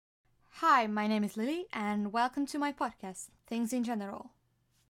Hi, my name is Lily, and welcome to my podcast, Things in General.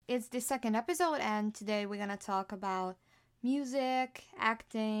 It's the second episode, and today we're gonna talk about music,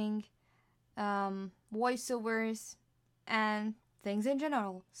 acting, voiceovers, and things in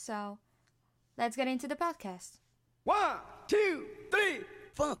general. So, let's get into the podcast. 1, 2, 3,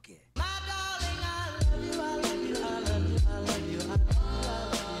 funky.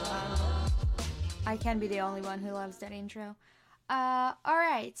 I can't be the only one who loves that intro.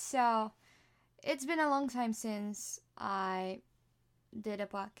 Alright, so it's been a long time since I did a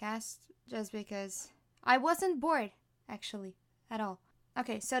podcast just because I wasn't bored, actually, at all.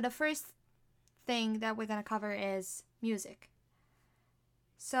 Okay, so the first thing that we're gonna cover is music.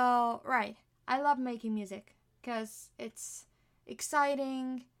 So, right, I love making music because it's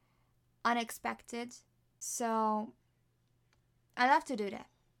exciting, unexpected, so I love to do that.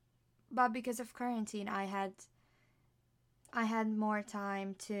 But because of quarantine, I had more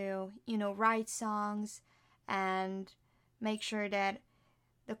time to, write songs and make sure that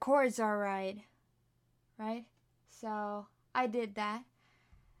the chords are right? So I did that.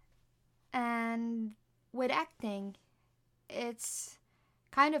 And with acting, it's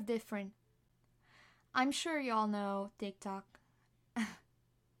kind of different. I'm sure y'all know TikTok.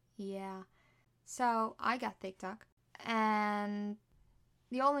 Yeah. So I got TikTok. And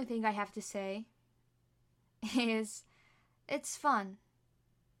the only thing I have to say is it's fun,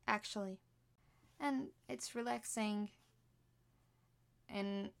 actually. And it's relaxing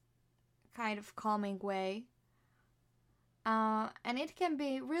in kind of calming way. And it can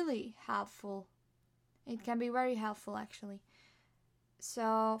be really helpful. It can be very helpful, actually.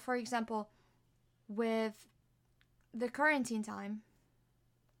 So, for example, with the quarantine time,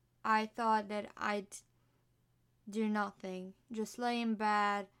 I thought that I'd do nothing, just lay in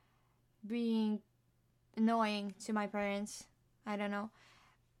bed, being annoying to my parents. I don't know.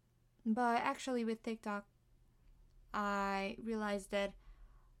 But actually, with TikTok, I realized that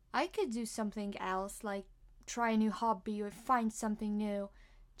I could do something else, like try a new hobby or find something new,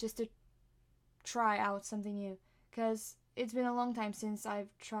 just to try out something new. Because it's been a long time since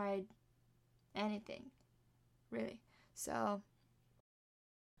I've tried anything, really. So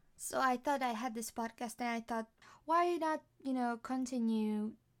I thought I had this podcast and I thought, why not,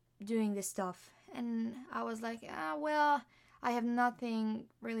 continue doing this stuff? And I was like, well, I have nothing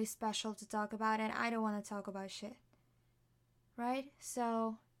really special to talk about and I don't want to talk about shit. Right?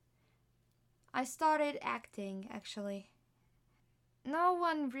 So I started acting, actually. No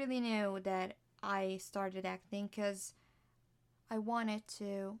one really knew that I started acting because I wanted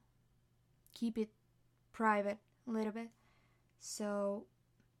to keep it private a little bit. So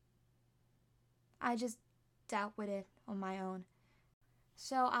I just dealt with it on my own.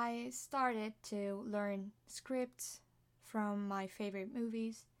 So I started to learn scripts from my favorite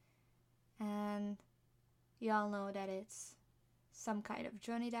movies, and y'all know that it's some kind of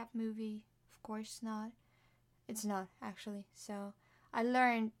Johnny Depp movie. Of course not. It's not, actually. So I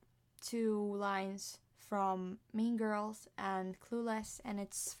learned 2 lines from Mean Girls and Clueless, and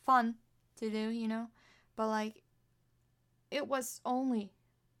it's fun to do. But like, it was only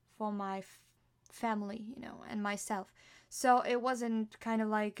for my family, and myself. So it wasn't kind of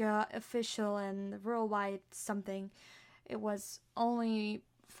like official and worldwide something. It was only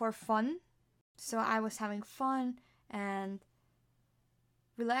for fun. So I was having fun and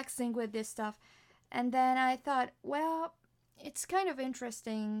relaxing with this stuff. And then I thought, well, it's kind of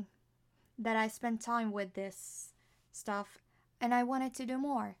interesting that I spent time with this stuff and I wanted to do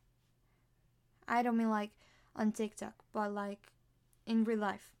more. I don't mean like on TikTok, but like in real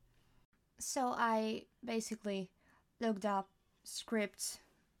life. So I basically looked up scripts.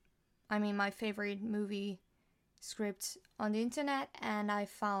 I mean, my favorite movie scripts on the internet, and I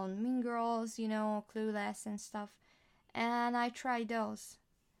found Mean Girls, Clueless and stuff. And I tried those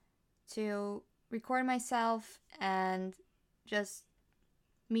to record myself and just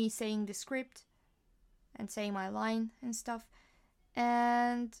me saying the script and saying my line and stuff.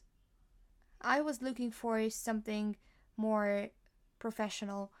 And I was looking for something more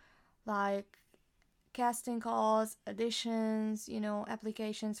professional, like casting calls, auditions,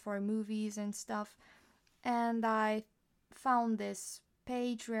 applications for movies and stuff. And I found this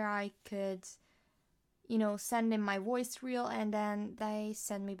page where I could, send in my voice reel and then they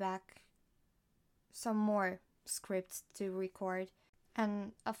send me back some more scripts to record.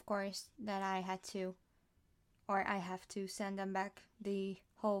 And of course, that I have to send them back the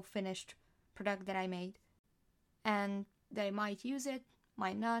whole finished product that I made. And they might use it,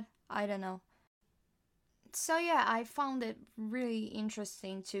 might not, I don't know. So yeah, I found it really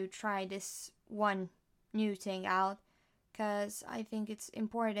interesting to try this one new thing out because I think it's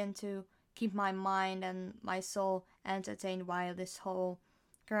important to keep my mind and my soul entertained while this whole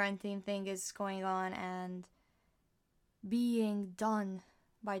quarantine thing is going on and being done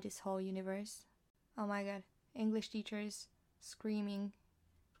by this whole universe. Oh my god, English teachers screaming.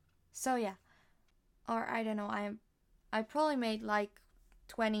 So yeah, or I don't know, I probably made like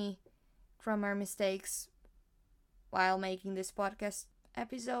 20 grammar mistakes while making this podcast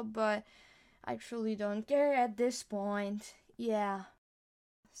episode, but I truly don't care at this point. Yeah.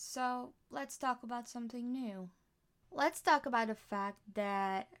 So let's talk about something new. Let's talk about the fact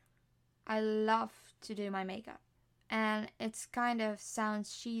that I love to do my makeup. And it's kind of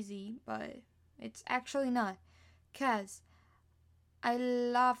sounds cheesy, but it's actually not. Because I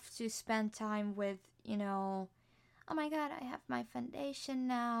love to spend time with, oh my god, I have my foundation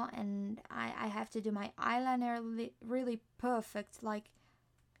now and I have to do my eyeliner really perfect. Like,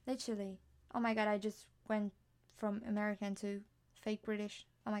 literally. Oh my god, I just went from American to fake British.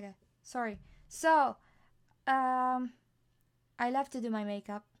 Oh my god. Sorry. So, I love to do my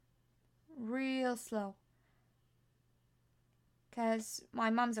makeup real slow. Because my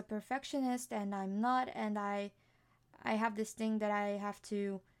mom's a perfectionist and I'm not, and I have this thing that I have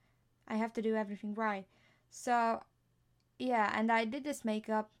to do everything right. So, yeah, and I did this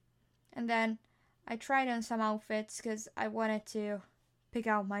makeup and then I tried on some outfits because I wanted to pick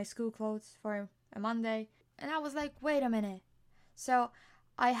out my school clothes for a Monday. And I was like, wait a minute. So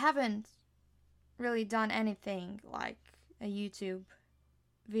I haven't really done anything like a YouTube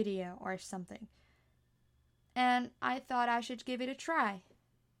video or something. And I thought I should give it a try.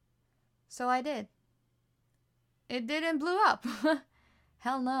 So I did. It didn't blow up.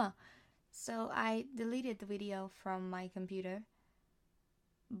 Hell no. So I deleted the video from my computer.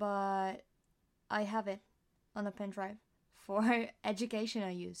 But I have it on a pen drive for educational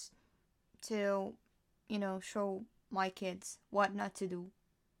use to, show my kids what not to do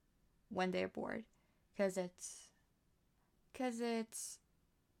when they're bored. Because it's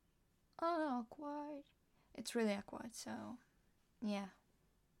awkward. It's really awkward, so yeah.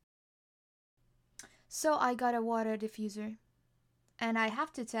 So I got a water diffuser. And I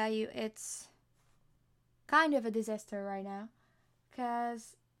have to tell you, it's kind of a disaster right now.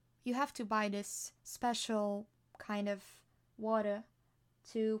 Because you have to buy this special kind of water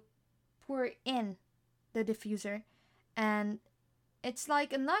to pour in the diffuser. And it's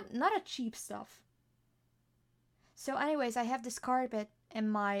like not a cheap stuff. So anyways, I have this carpet in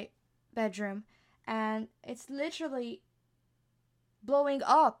my bedroom and it's literally blowing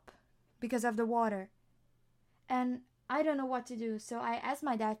up because of the water. And I don't know what to do. So I asked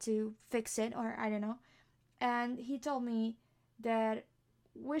my dad to fix it, or I don't know. And he told me that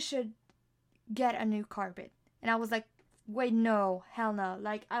we should get a new carpet. And I was like, wait, no, hell no.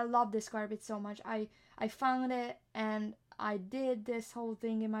 Like, I love this carpet so much. I found it and I did this whole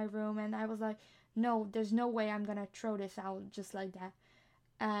thing in my room. And I was like, no, there's no way I'm gonna throw this out just like that.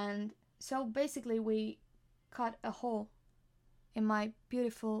 And so basically we cut a hole in my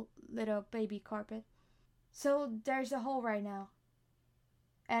beautiful little baby carpet. So there's a hole right now.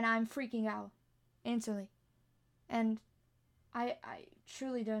 And I'm freaking out instantly. And I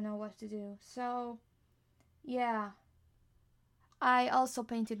truly don't know what to do. So, yeah. I also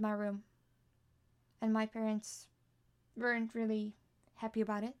painted my room. And my parents weren't really happy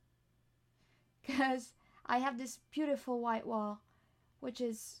about it. Because I have this beautiful white wall, which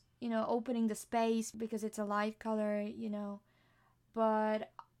is, opening the space because it's a light color,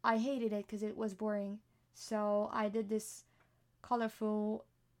 But I hated it because it was boring. So I did this colorful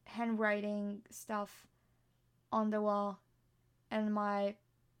handwriting stuff on the wall. And my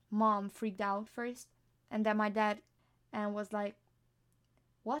mom freaked out first. And then my dad and was like,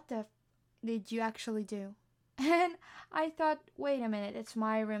 what the did you actually do? And I thought, wait a minute, it's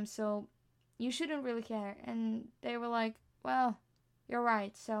my room, so you shouldn't really care. And they were like, well, you're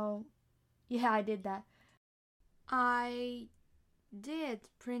right. So yeah, I did that. I did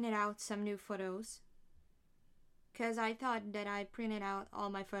print out some new photos because I thought that I printed out all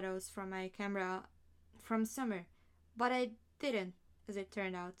my photos from my camera from summer, but I didn't, as it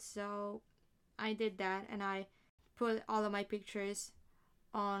turned out. So I did that and I put all of my pictures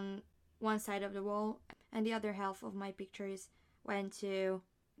on one side of the wall, and the other half of my pictures went to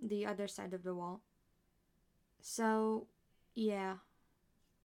the other side of the wall. So, yeah.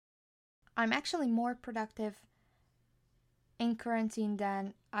 I'm actually more productive in quarantine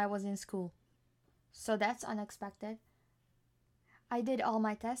than I was in school. So that's unexpected. I did all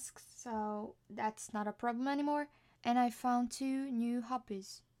my tasks, so that's not a problem anymore. And I found 2 new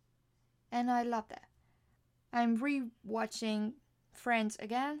hobbies. And I love that. I'm re-watching Friends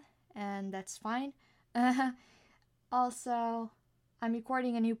again, and that's fine. Also, I'm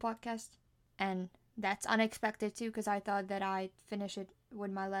recording a new podcast, and that's unexpected too, because I thought that I'd finish it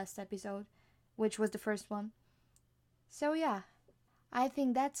with my last episode, which was the first one. So yeah, I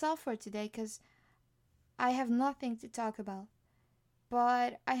think that's all for today, because I have nothing to talk about.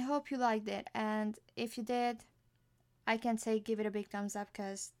 But I hope you liked it, and if you did, I can say give it a big thumbs up,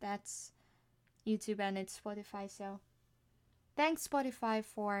 because that's YouTube and it's Spotify. So thanks, Spotify,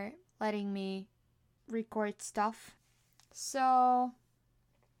 for letting me record stuff. So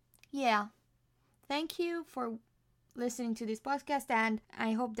yeah, thank you for listening to this podcast, and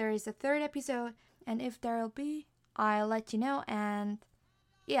I hope there is a third episode, and if there'll be, I'll let you know. And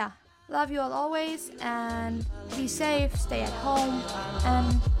yeah, love you all always, and be safe, stay at home,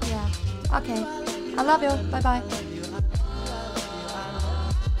 and yeah, okay, I love you, bye bye.